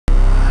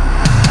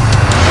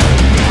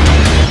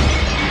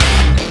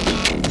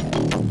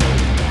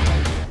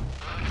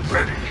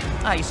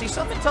Ah, you see,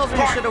 something tells me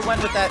you should have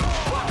went with that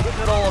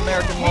good old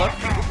American look.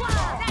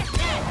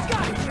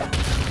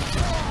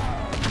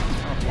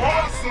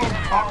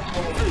 Oh,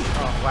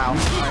 wow.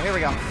 Alright, here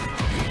we go.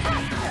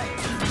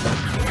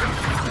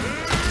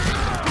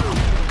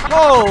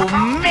 Oh,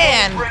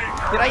 man!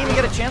 Did I even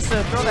get a chance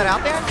to throw that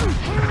out there?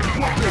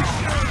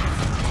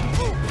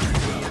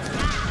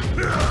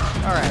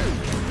 Alright.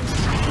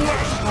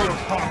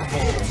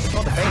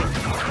 Oh, the bait.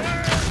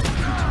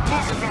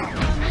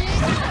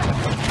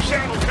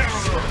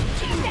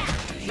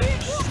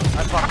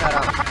 I fucked that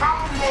up.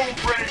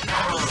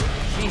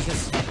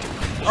 Jesus.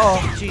 Oh,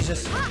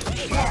 Jesus.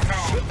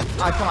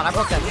 Alright, come on, I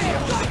broke that video.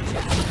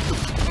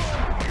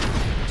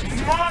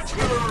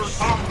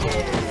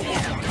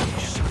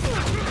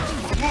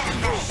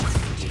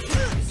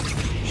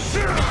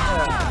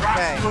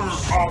 Okay.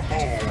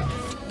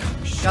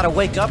 Gotta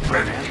wake up,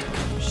 man.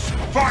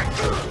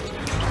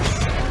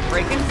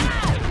 Breaking?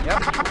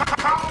 Yep.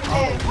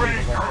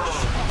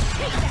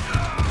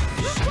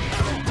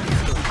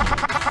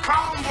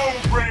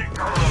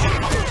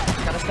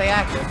 Gotta stay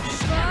active.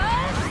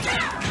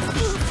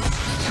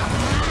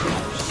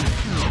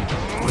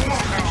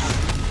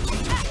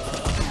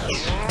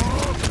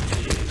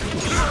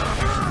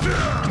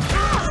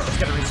 Just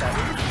gotta reset.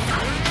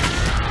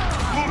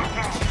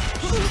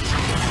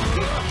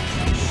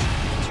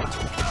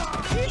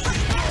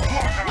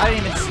 I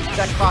didn't even see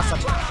that cross up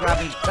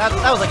grabbing. That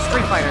was like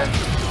Street Fighter.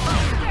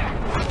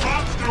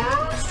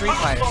 Street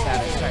Fighter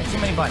status. Sorry, too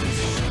many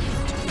buttons.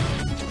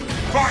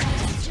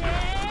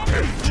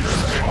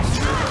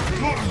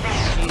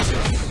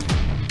 Jesus.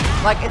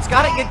 Like, it's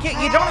gotta,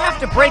 you don't have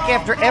to break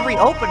after every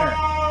opener.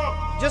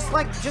 Just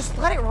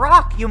let it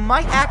rock. You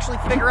might actually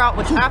figure out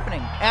what's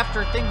happening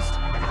after things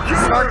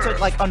start to,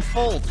 like,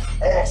 unfold.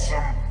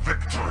 Awesome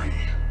victory.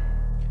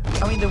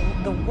 I mean,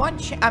 the one,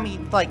 I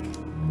mean, like,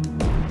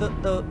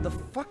 the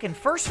fucking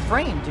first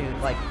frame,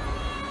 dude, like,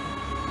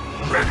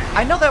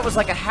 I know that was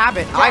like a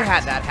habit. I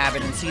had that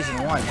habit in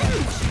season 1.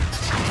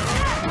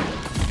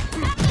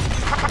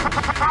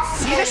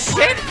 See this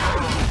shit?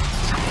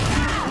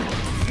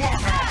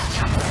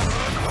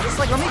 It's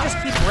like, let me just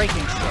keep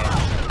breaking shit.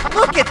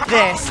 Look at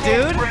this,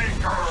 dude!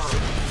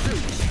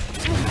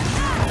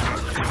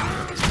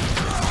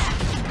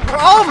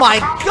 Oh my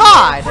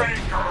god!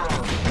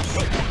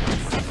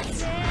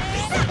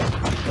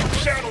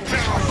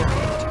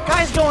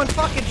 Guy's going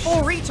fucking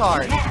full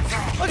retard.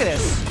 Look at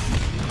this.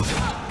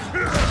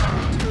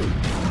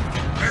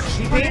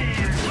 GP?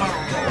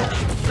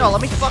 No,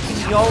 let me fucking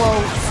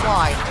YOLO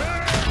slide.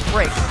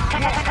 Break.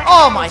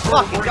 Oh my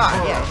fucking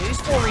god, yeah, he's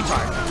full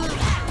retard.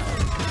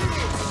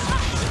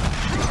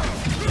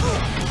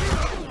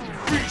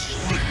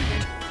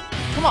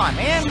 Come on,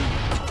 man.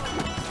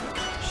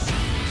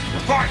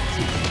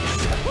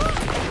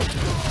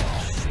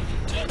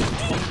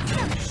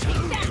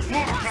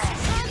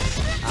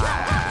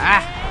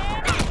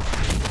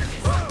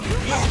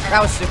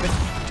 That was stupid.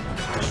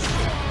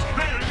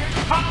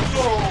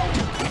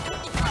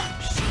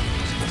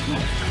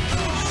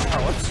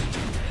 Oh, whoops.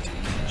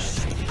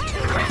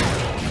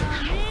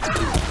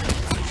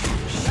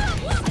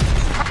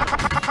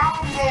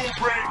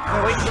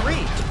 Oh, wait to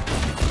read.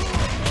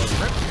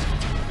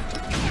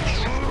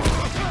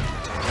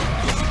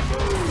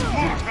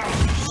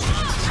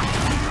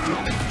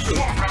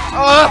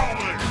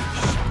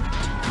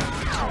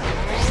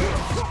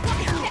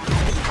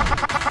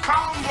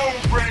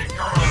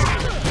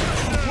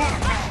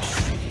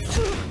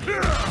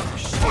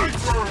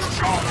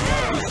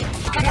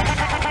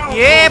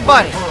 Yeah,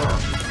 buddy.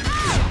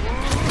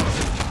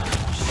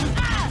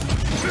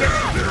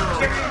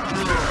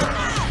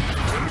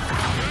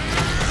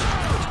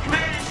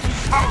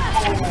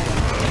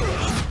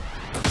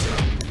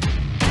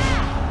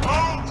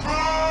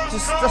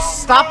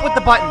 Just stop with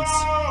the buttons.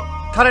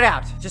 Cut it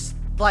out. Just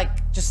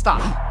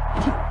stop.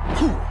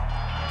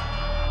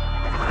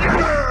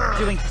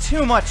 Doing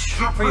too much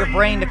for your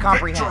brain to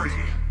comprehend.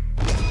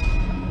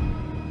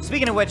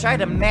 Speaking of which, I had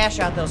to mash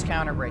out those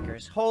counter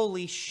breakers.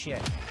 Holy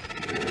shit.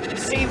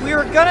 See,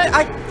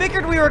 I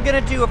figured we were gonna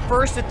do a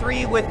first to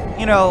 3 with,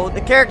 you know,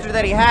 the character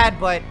that he had,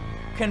 but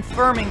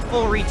confirming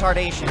full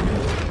retardation.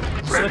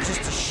 So it's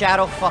just a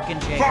shadow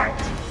fucking Jacob.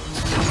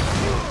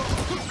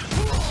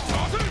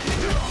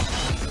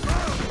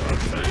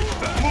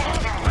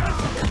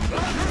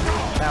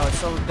 That was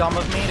so dumb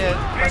of me to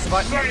press a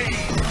button.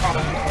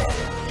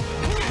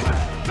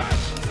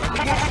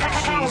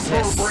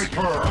 Jesus.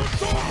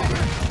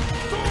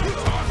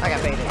 I got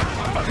baited.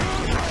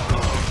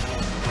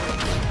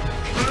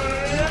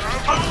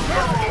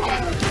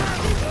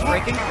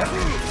 Breaking? Yep.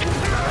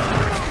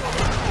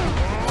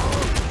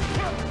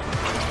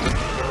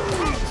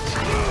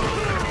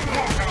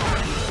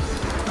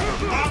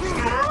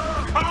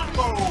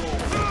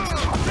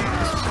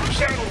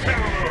 Shit.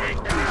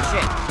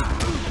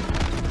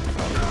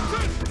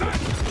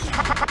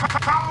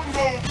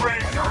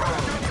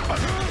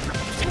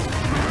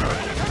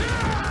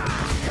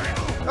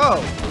 Oh.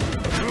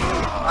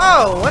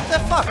 Oh, what the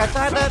fuck? I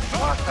thought that...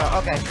 Oh,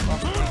 okay.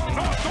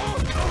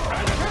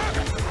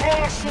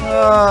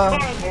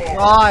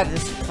 God,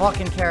 this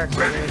fucking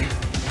character, dude.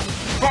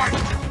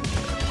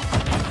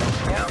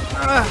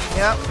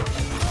 Yep.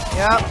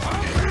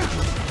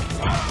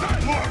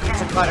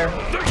 It's a cutter.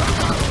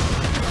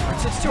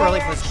 It's too early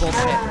for this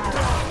bullshit.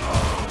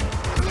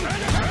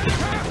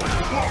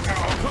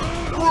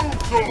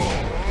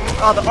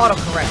 Oh, the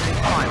autocorrect, dude.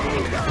 Come on.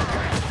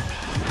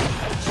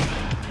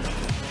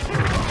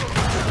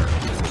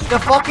 The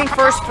fucking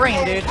first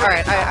frame, dude.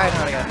 Alright, I know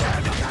what I got.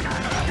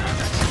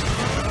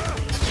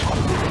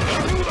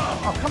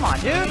 Oh, come on,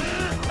 dude.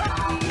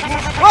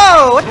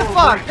 Whoa, what the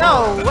fuck?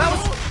 No, that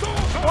was...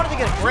 I wanted to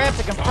get a grab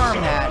to confirm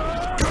that.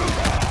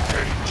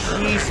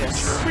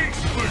 Jesus.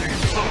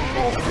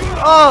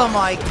 Oh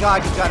my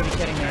god, you gotta be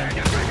kidding me.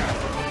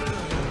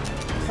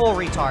 Full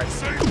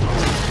retards.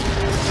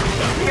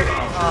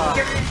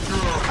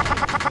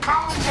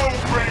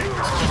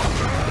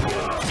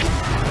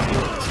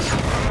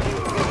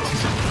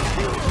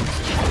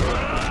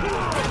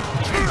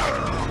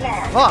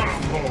 Fuck.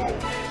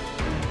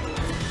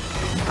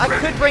 I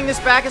could bring this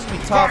back, it's gonna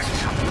be tough.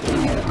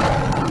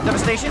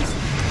 Devastations?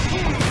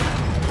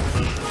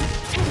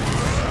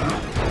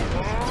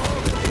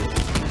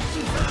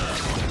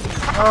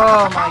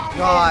 Oh my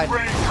god.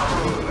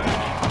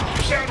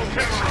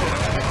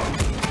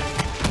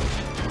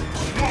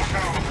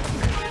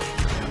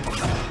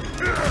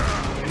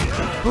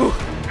 Ooh.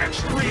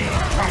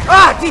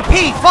 Ah,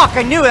 DP! Fuck,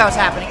 I knew that was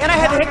happening. And I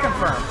had to hit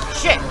confirm.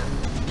 Shit.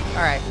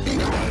 Alright.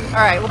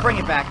 Alright, we'll bring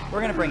it back.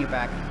 We're gonna bring it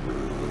back.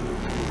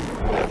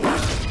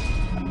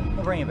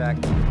 We'll bring it back.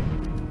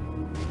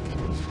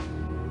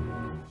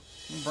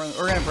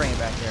 We're gonna bring it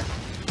back here.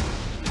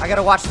 I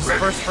gotta watch this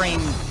first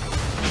frame.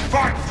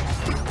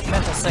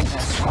 Mental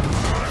sickness.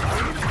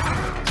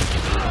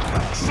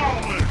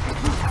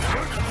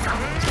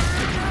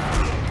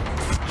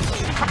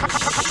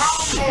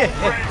 Shit.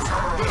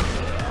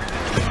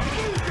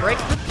 Break.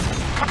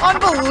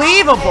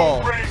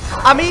 Unbelievable!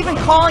 I'm even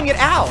calling it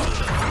out.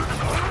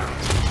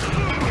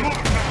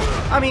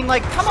 I mean,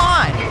 like, come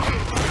on.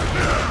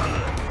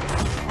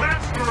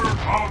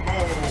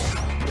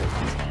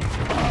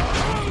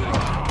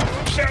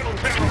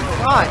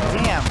 God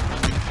damn.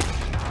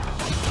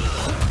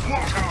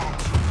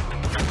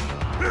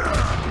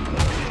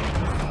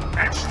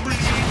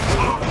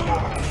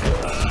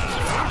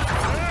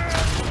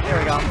 There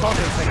we go. I'm supposed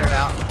to figure it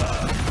out.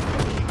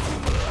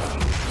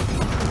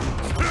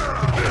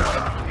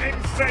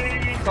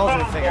 Told you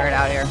to figure it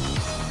out here.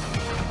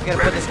 We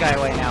gotta put this guy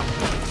away now.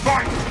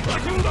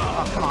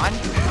 Oh, come on.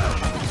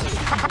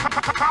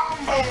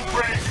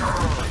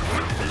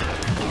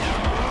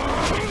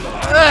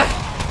 Ugh.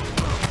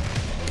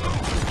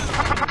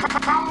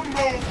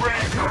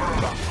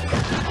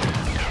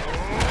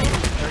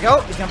 There we go.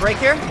 He's gonna break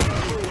here.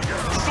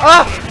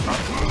 Oh!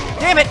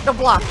 Damn it! Don't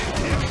block.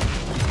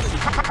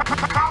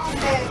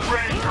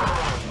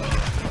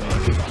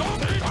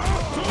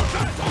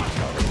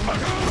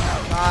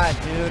 God,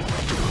 dude.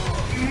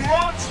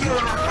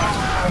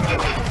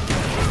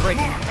 Break.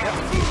 Yep.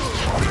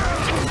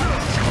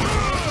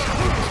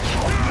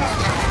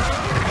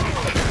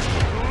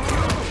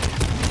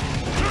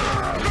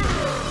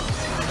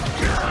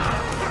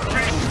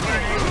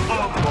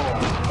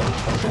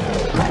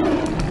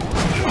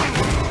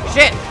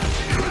 Shit!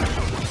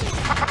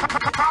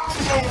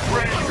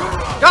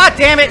 God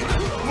damn it!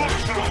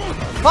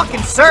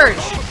 Fucking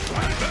surge!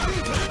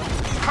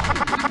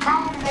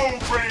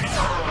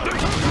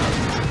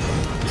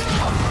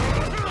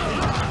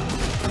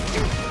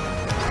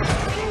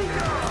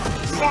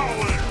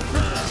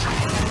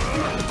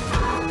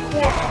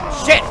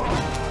 Shit!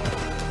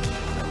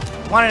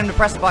 Wanted him to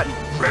press the button.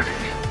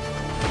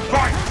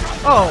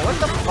 Oh, what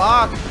the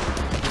fuck?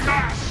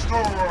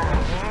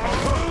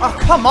 Oh,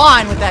 come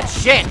on with that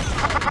shit!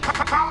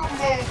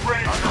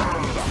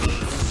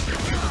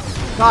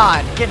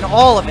 God, getting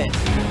all of it.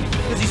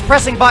 Because he's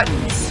pressing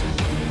buttons.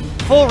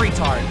 Full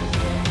retard.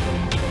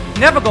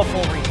 Never go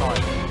full retard.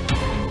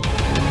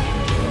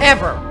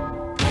 Ever.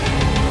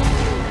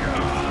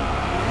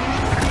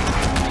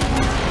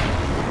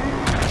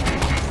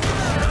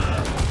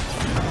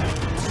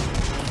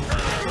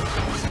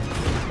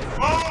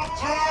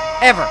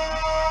 Ever.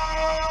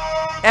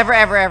 Ever,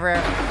 ever, ever,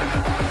 ever.